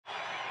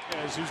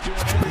Ramirez, who's doing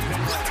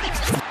everything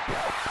right.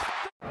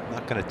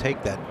 Not going to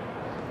take that.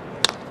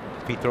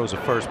 If he throws a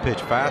first pitch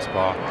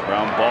fastball.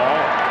 Ground ball,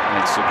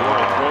 and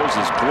Segura throws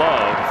his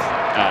glove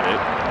at it.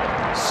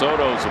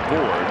 Soto's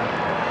aboard.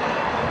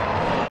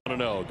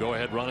 No, go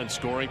ahead, run in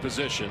scoring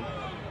position.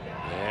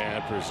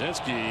 And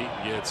Przinsky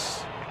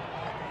gets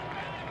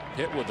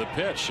hit with the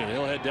pitch, and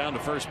he'll head down to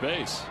first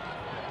base.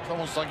 It's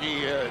almost like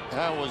he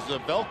was the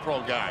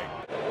Velcro guy.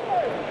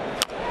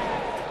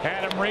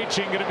 Had him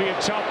reaching, going to be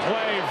a tough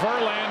play.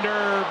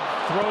 Verlander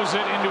throws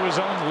it into his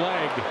own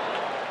leg.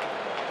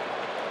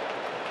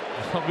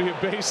 It'll be a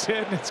base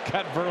hit, and it's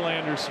got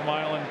Verlander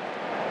smiling.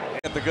 They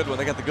got the good one.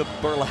 They got the good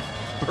burlap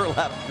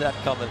net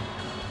coming.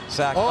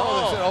 Sack.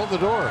 Oh, they said, hold the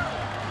door.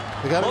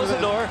 They got close the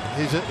door.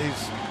 He's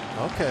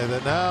okay.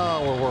 Then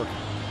now we're working.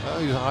 Oh,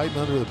 he's hiding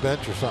under the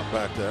bench or something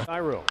back there.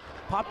 Tyro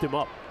popped him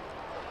up.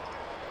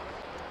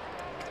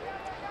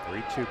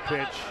 3-2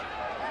 pitch.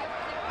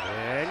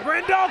 And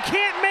Grandal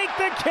can't make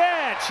the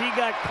catch. He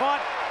got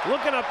caught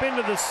looking up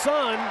into the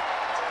sun,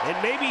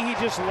 and maybe he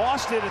just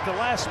lost it at the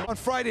last moment. On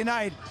Friday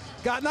night,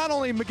 got not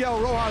only Miguel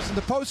Rojas in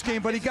the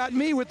postgame, but he got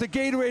me with the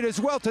Gatorade as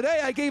well.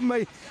 Today, I gave him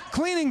a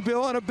cleaning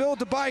bill and a bill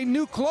to buy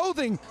new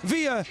clothing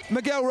via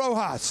Miguel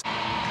Rojas.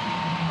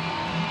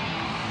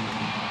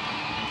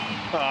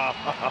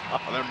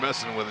 They're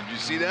messing with him. Did you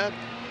see that?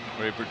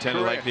 Where he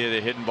pretended like he had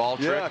a hidden ball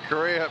trick. Yeah,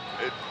 Correa.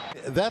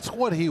 That's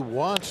what he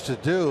wants to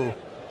do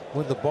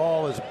when the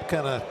ball is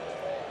kind of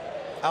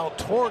out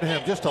toward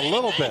him just a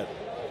little bit.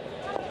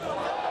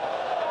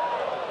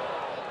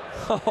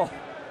 Oh.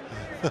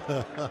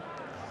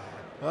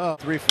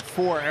 3 for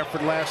 4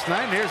 effort last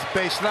night. And here's a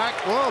base knock.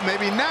 Whoa,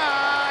 maybe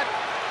not.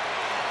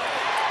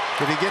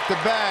 Did he get the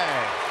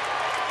bag?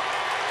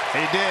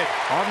 He did.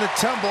 On the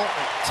tumble,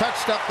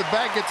 touched up the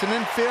bag, gets an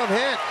infield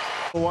hit.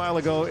 A while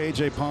ago,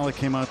 A.J. Pollock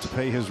came out to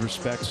pay his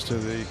respects to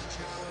the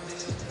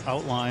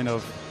outline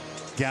of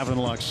Gavin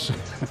Lux,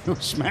 who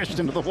smashed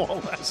into the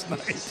wall last night.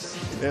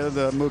 And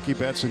Mookie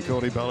Betts and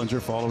Cody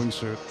Bellinger following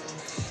suit.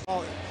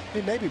 Well, I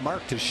mean, maybe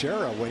Mark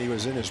Teixeira, when he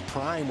was in his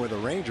prime with a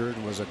Ranger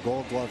and was a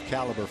Gold Glove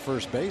caliber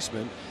first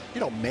baseman, you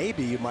know,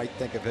 maybe you might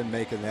think of him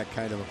making that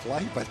kind of a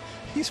play, but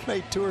he's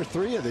made 2 or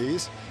 3 of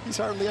these. He's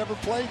hardly ever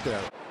played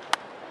there.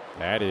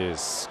 That is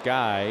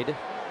skied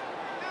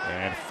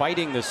and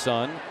fighting the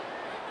sun.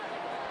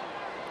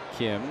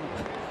 Kim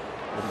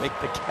will make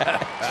the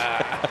catch.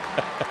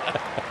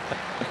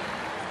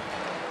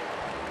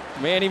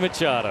 Manny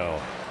Machado,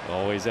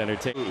 always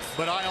entertaining.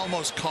 But I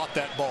almost caught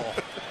that ball.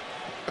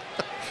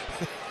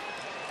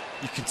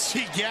 You can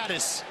see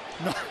Gaddis.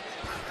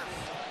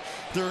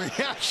 The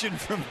reaction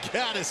from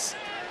Gaddis.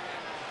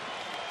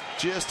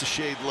 Just a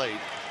shade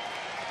late.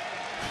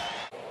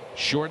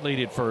 Short lead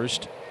at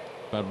first,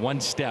 about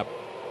 1 step.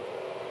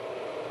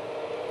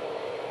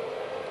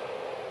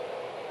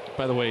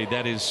 By the way,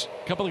 that is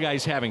a couple of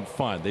guys having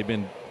fun. They've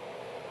been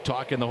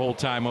talking the whole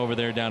time over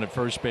there down at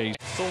first base.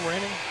 Still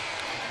raining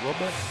a little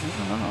bit?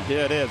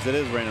 Yeah, it is. It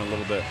is raining a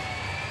little bit.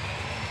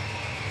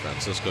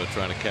 Francisco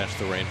trying to catch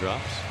the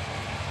raindrops.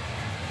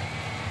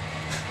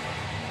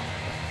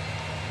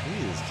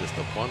 He is just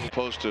a fun.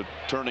 Opposed to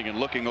turning and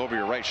looking over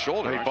your right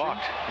shoulder. He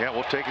balked. Yeah,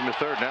 we'll take him to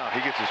third now.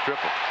 He gets his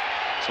triple.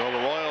 So the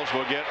Royals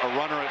will get a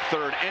runner at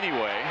third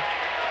anyway.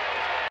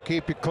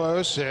 Keep it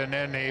close, and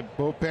then the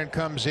bullpen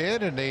comes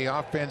in, and the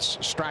offense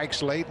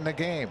strikes late in the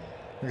game.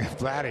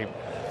 Vladdy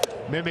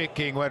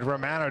mimicking what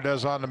Romano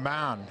does on the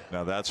mound.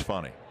 Now that's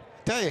funny.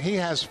 Tell you, he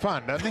has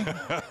fun, doesn't he? Here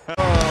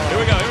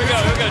we go,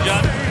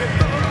 John.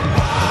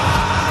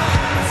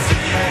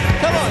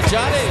 Come on,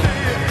 Johnny.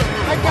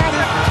 I got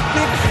a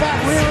big fat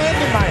rear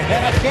end in my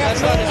head. I can't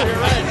That's not his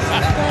rear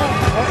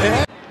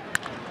end.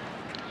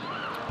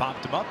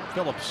 Popped him up.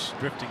 Phillips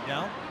drifting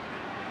down.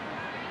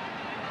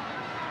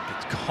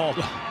 Gets called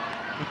up.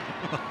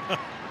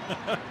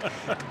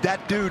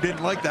 That dude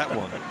didn't like that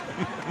one.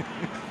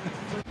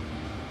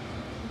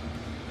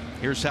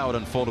 Here's how it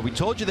unfolded. We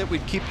told you that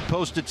we'd keep you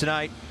posted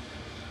tonight.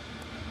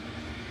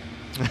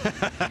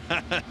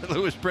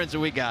 Lewis Prince,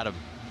 and we got him.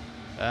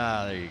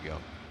 There you go.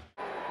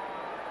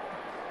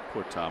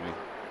 Poor Tommy.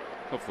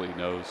 Hopefully he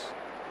knows.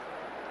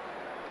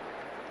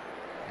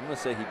 I'm going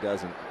to say he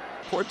doesn't.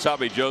 Poor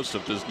Tommy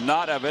Joseph does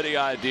not have any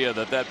idea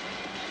that that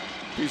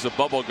piece of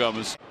bubble gum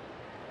is.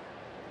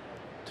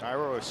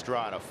 Tyro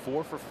Estrada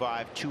 4 for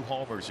 5, 2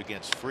 homers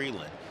against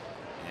Freeland,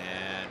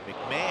 and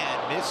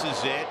McMahon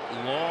misses it.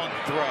 Long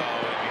throw,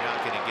 and you're not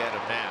going to get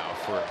him now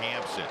for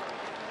Hampson.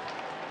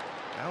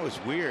 That was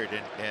weird,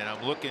 and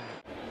I'm looking.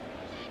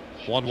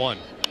 1-1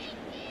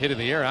 hit in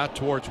the air out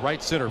towards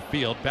right center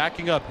field.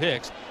 Backing up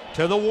Hicks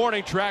to the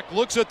warning track,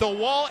 looks at the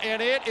wall,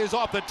 and it is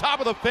off the top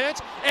of the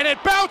fence, and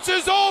it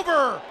bounces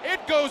over.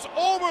 It goes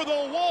over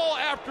the wall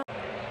after.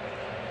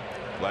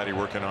 Vladdy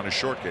working on his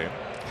short game.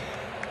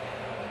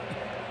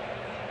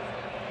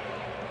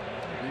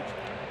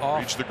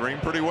 Reached the green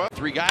pretty well.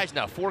 3 guys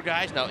now, 4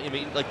 guys now. I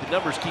mean, like, the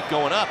numbers keep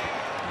going up.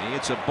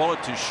 It's a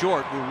bullet too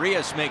short.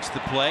 Urias makes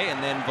the play,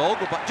 and then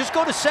Vogel. Just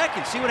go to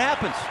second, see what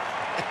happens.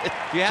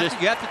 You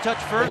have to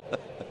touch first.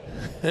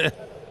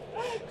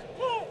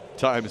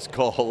 time is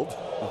called.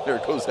 There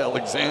goes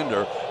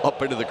Alexander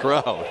up into the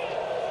crowd.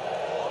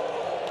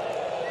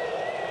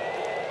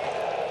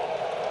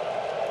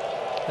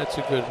 That's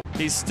a good.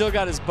 He's still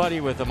got his buddy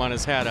with him on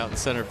his hat out in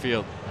center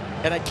field.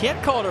 And I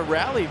can't call it a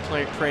rally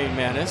praying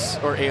mantis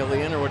or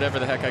alien or whatever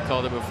the heck I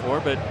called it before,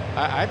 but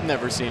I've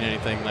never seen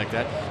anything like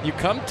that. You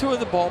come to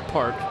the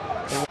ballpark.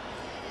 And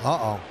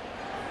Uh-oh.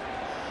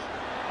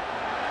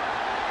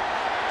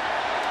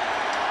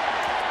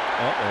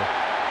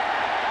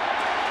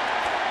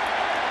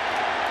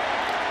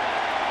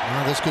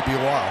 Well, this could be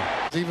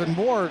wild. It's even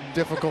more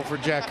difficult for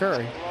Jack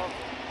Curry.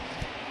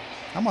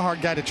 I'm a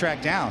hard guy to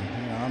track down.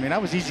 You know, I mean,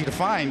 that was easy to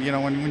find. You know,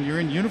 when you're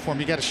in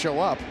uniform, you got to show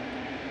up.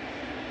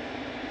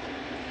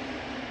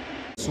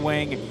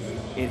 Swing,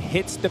 it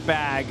hits the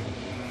bag,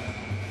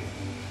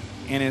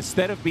 and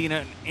instead of being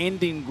an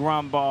inning-ending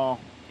ground ball,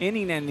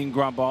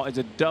 it's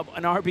a double,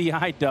 an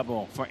RBI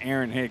double for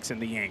Aaron Hicks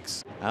and the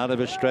Yanks. Out of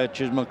a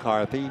stretch is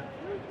McCarthy.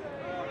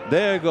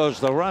 There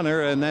goes the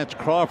runner, and that's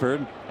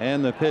Crawford,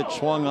 and the pitch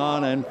swung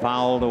on and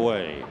fouled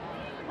away.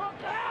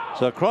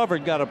 So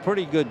Crawford got a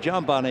pretty good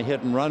jump on a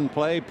hit and run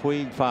play.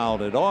 Puig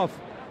fouled it off.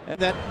 And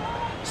that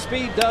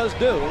speed does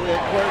do.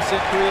 Of course,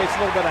 it creates a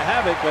little bit of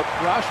havoc, but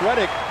Rosh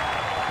Reddick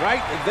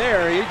right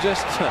there, he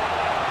just,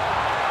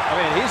 I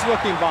mean, he's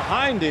looking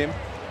behind him,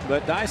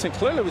 but Dyson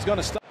clearly was going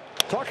to stop.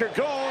 Tucker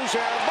goes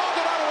and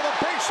Maldonado with a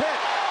base hit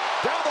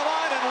down the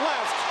line and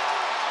left.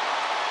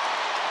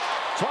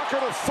 Tucker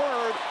to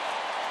third.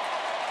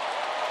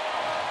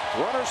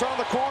 Runners on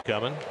the corner.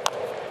 Coming.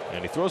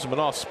 And he throws him an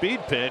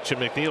off-speed pitch,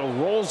 and McNeil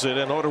rolls it,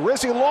 and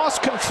Odorizzi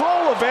lost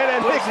control of it,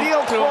 and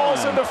McNeil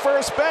crawls into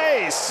first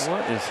base.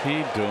 What is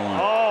he doing?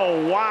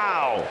 Oh,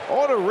 wow.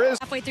 Odorizzi.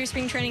 Halfway through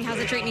spring training, how's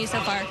it treating you so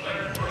far?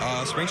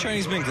 Spring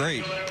training's been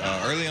great.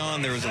 Early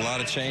on, there was a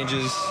lot of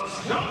changes,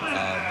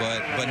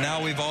 but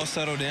now we've all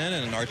settled in,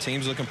 and our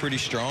team's looking pretty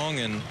strong,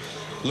 and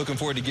looking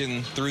forward to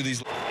getting through these.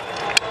 The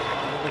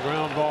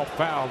ground ball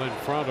fouled in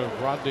front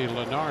of Rodney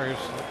Linares.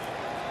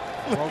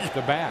 Broke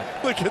the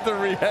bat. Look at the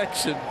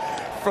reaction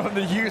from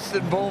the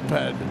Houston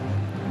bullpen.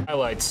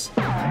 Highlights.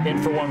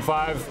 In for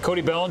 1-5.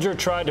 Cody Bellinger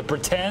tried to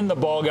pretend the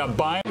ball got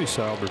by. We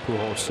saw Albert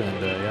Pujols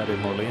and Yadier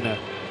Molina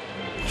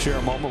share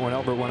a moment when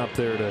Albert went up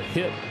there to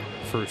hit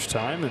first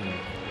time, and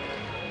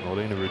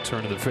Molina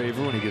returned the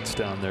favor when he gets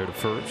down there to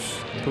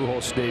first.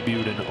 Pujols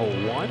debuted in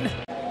 01.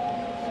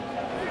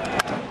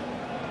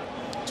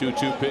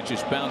 2-2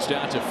 pitches bounced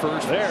out to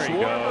first. There he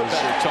goes.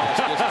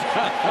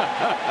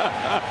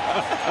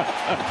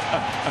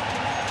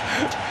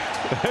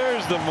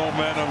 There's the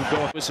momentum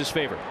going. Was his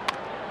favorite.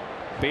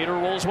 Bader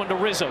rolls one to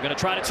Rizzo. Going to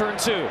try to turn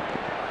two.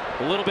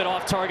 A little bit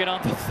off target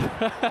on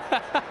the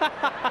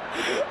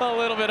a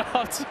little bit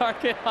off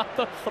target on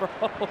the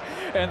throw.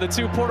 And the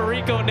two Puerto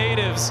Rico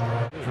natives.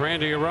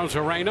 Randy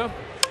Arozarena.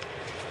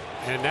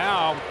 And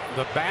now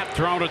the bat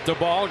thrown at the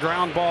ball.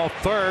 Ground ball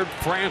third.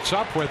 France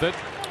up with it.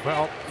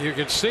 Well, you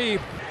can see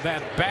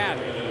that bat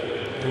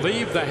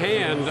leave the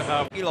hand of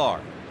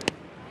Aguilar.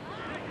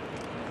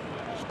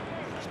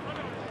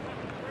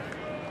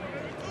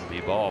 Be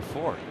ball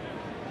four.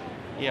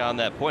 Yeah, on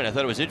that point, I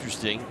thought it was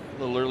interesting. A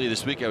little early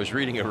this week, I was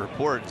reading a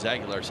report.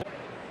 Aguilar's.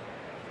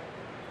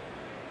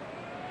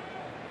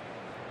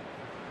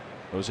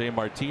 Jose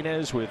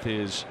Martinez with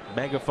his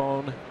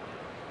megaphone.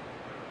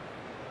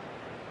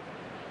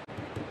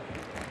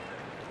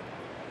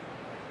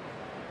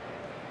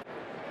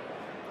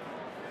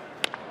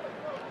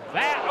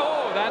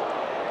 That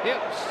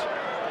hits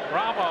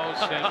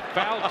Ramos in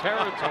foul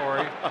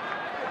territory.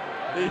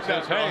 He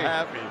says,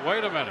 hey,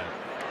 wait a minute.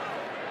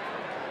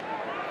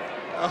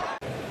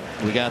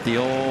 We got the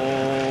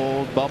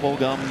old bubble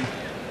gum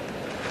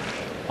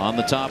on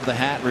the top of the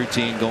hat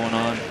routine going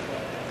on,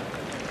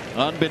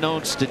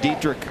 unbeknownst to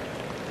Dietrich.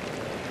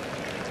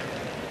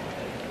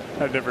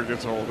 That never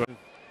gets old.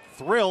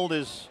 Thrilled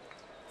his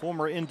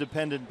former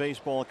independent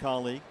baseball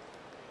colleague,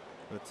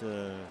 but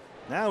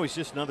now he's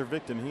just another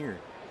victim here.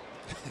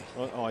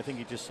 Oh, I think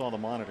he just saw the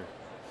monitor.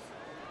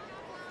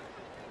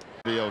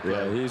 Be okay.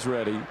 Yeah, he's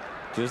ready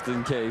just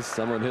in case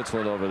someone hits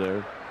one over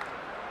there.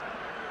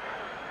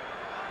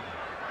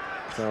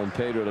 Telling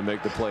Pedro to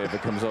make the play if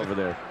it comes over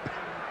there.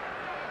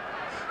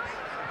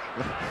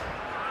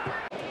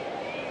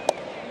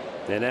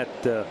 And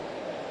that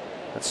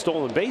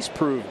stolen base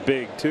proved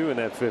big too in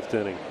that fifth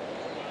inning.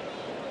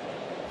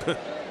 Look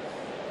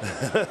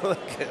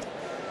at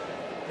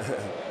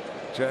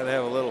trying to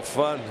have a little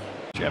fun.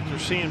 After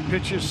seeing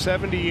pitches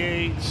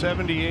 78,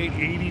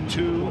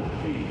 82,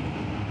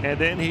 and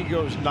then he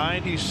goes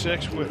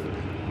 96 with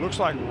looks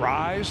like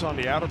rise on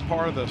the outer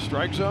part of the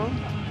strike zone.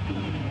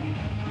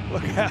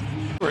 Look at.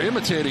 We're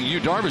imitating you,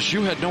 Darvish.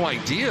 You had no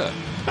idea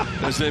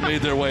as they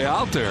made their way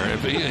out there.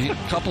 A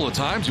couple of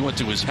times he went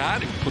to his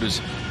hat, he put his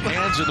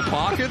hands in the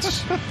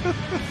pockets.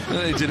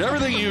 They did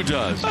everything you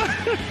does.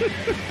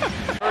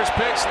 First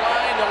pitch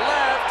line to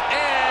left,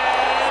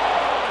 and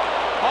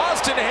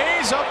Austin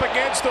Hayes up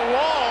against the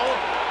wall.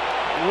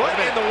 What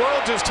in the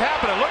world just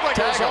happened? It looked like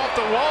it was off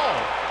the wall.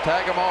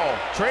 Tag them all.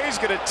 Trey's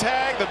going to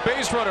tag the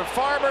base runner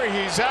Farmer.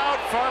 He's out.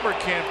 Farmer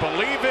can't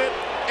believe it.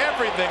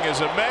 Everything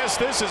is a mess.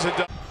 This is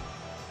a.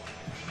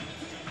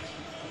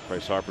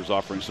 Bryce Harper's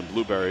offering some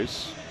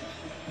blueberries.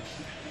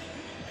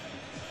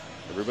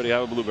 Everybody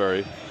have a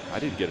blueberry. I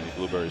didn't get any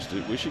blueberries.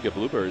 We should get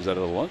blueberries out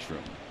of the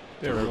lunchroom.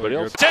 Everybody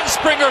else. Sends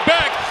Springer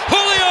back.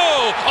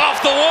 Julio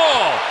off the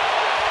wall.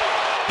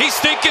 He's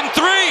thinking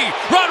three.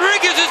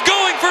 Rodriguez is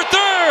going for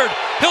third.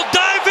 He'll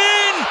dive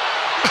in.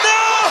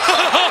 No!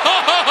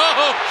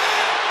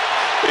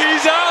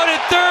 He's out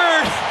at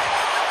third.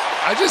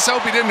 I just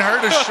hope he didn't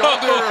hurt his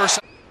shoulder or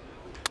something.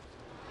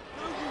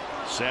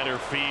 Center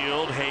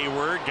field,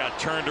 Hayward got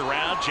turned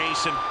around.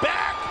 Jason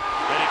back,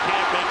 and he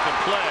can't make the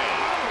play.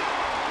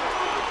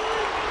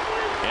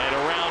 And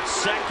around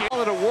second.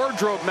 Call it a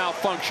wardrobe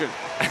malfunction.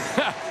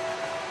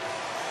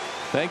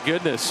 Thank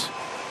goodness.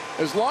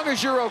 As long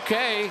as you're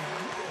okay.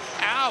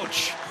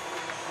 Ouch.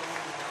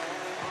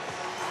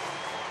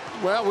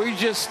 Well, we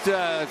just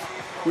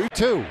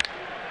two,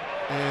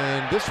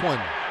 and this one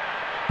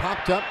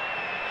popped up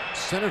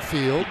center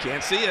field.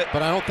 Can't see it,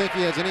 but I don't think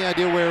he has any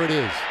idea where it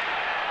is.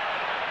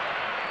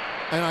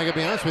 And I gotta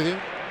be honest with you,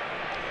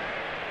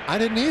 I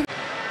didn't either.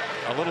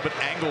 A little bit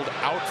angled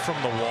out from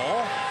the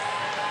wall,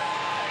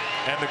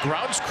 and the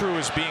grounds crew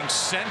is being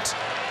sent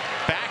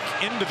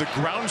back into the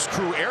grounds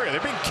crew area.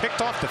 They're being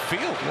kicked off the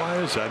field. Why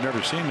is that? I've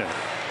never seen that.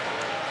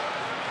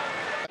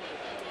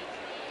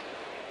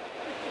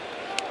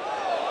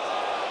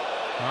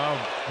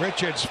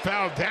 Richards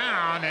fell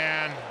down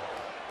and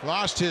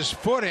lost his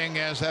footing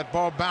as that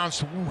ball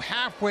bounced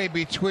halfway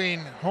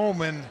between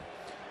home and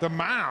the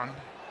mound.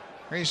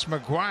 Reese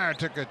McGuire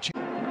took a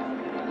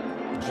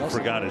chance.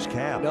 Forgot his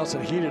cap.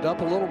 Nelson heated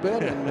up a little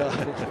bit and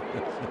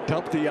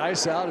dumped the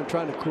ice out and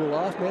trying to cool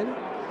off, maybe.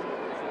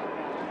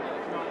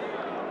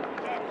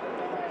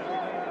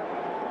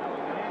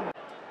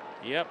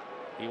 Yep,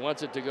 he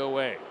wants it to go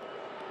away.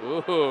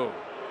 Ooh.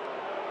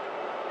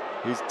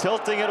 He's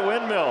tilting at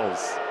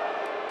windmills.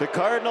 The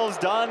Cardinals'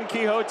 Don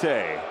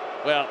Quixote.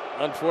 Well,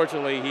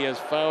 unfortunately, he has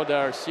found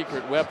our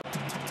secret weapon.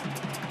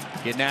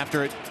 Getting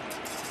after it.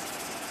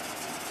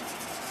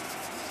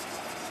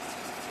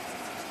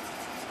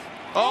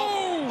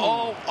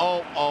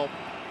 Oh.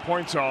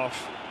 Points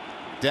off.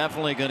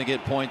 Definitely going to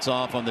get points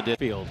off on the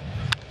field.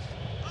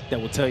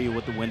 That will tell you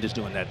what the wind is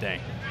doing that day.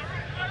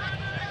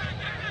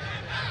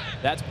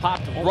 That's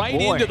popped right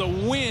into the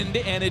wind,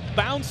 and it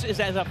bounces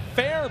as a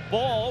fair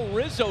ball.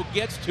 Rizzo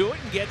gets to it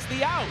and gets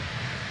the out.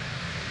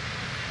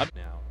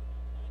 Now,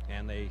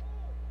 and they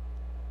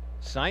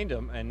signed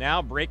him, and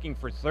now breaking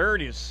for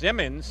third is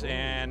Simmons,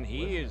 and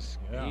he is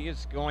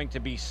going to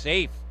be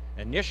safe.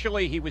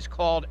 Initially, he was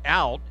called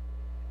out,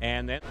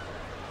 and then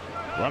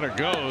runner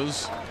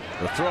goes.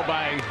 The throw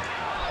by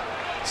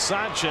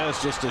Sanchez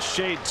just a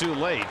shade too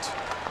late.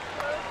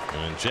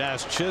 And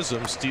Jazz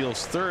Chisholm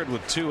steals third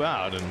with two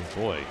out, and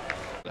boy,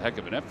 a heck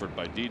of an effort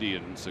by Didi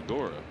and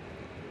Segura.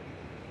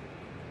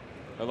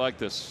 I like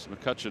this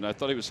McCutcheon. I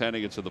thought he was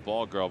handing it to the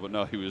ball girl, but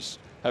no, he was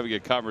having a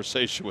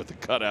conversation with the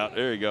cutout.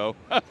 There you go.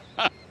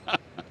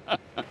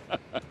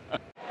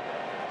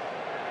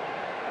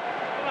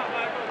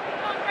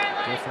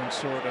 different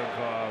sort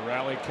of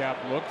rally cap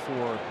look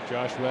for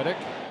Josh Reddick.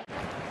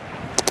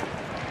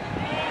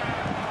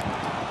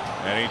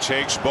 And he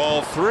takes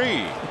ball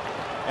three.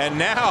 And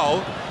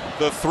now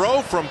the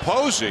throw from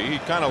Posey. He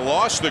kind of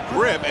lost the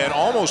grip and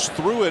almost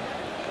threw it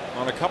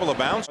on a couple of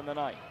bounces. in the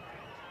night.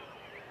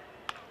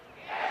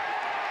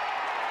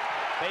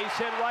 Base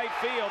hit right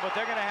field, but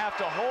they're going to have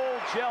to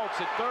hold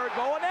Jeltz at third.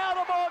 And now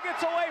the ball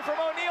gets away from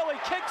O'Neill. He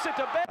kicks it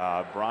to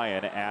Ben.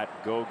 Brian at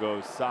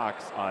GoGo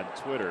Sox on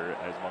Twitter,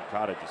 as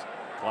Moncada just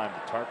climbed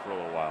the tarp for a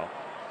little while,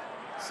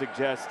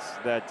 suggests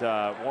that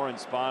Warren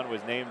Spahn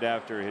was named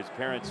after his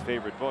parents'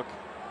 favorite book,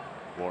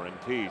 War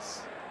and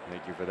Peace.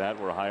 Thank you for that.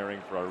 We're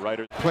hiring for our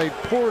writer. Played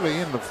poorly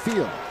in the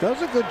field.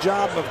 Does a good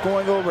job of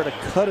going over to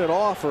cut it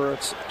off, or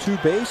it's two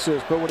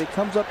bases, but when he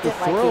comes up to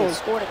throw, like he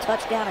scored a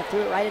touchdown and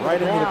threw it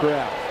right into the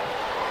ground.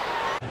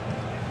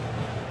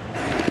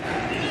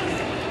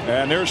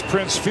 And there's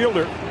Prince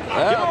Fielder.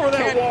 Get over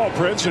that wall,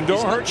 Prince, and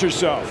don't hurt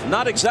yourself.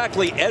 Not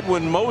exactly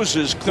Edwin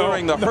Moses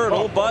clearing the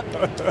hurdle, but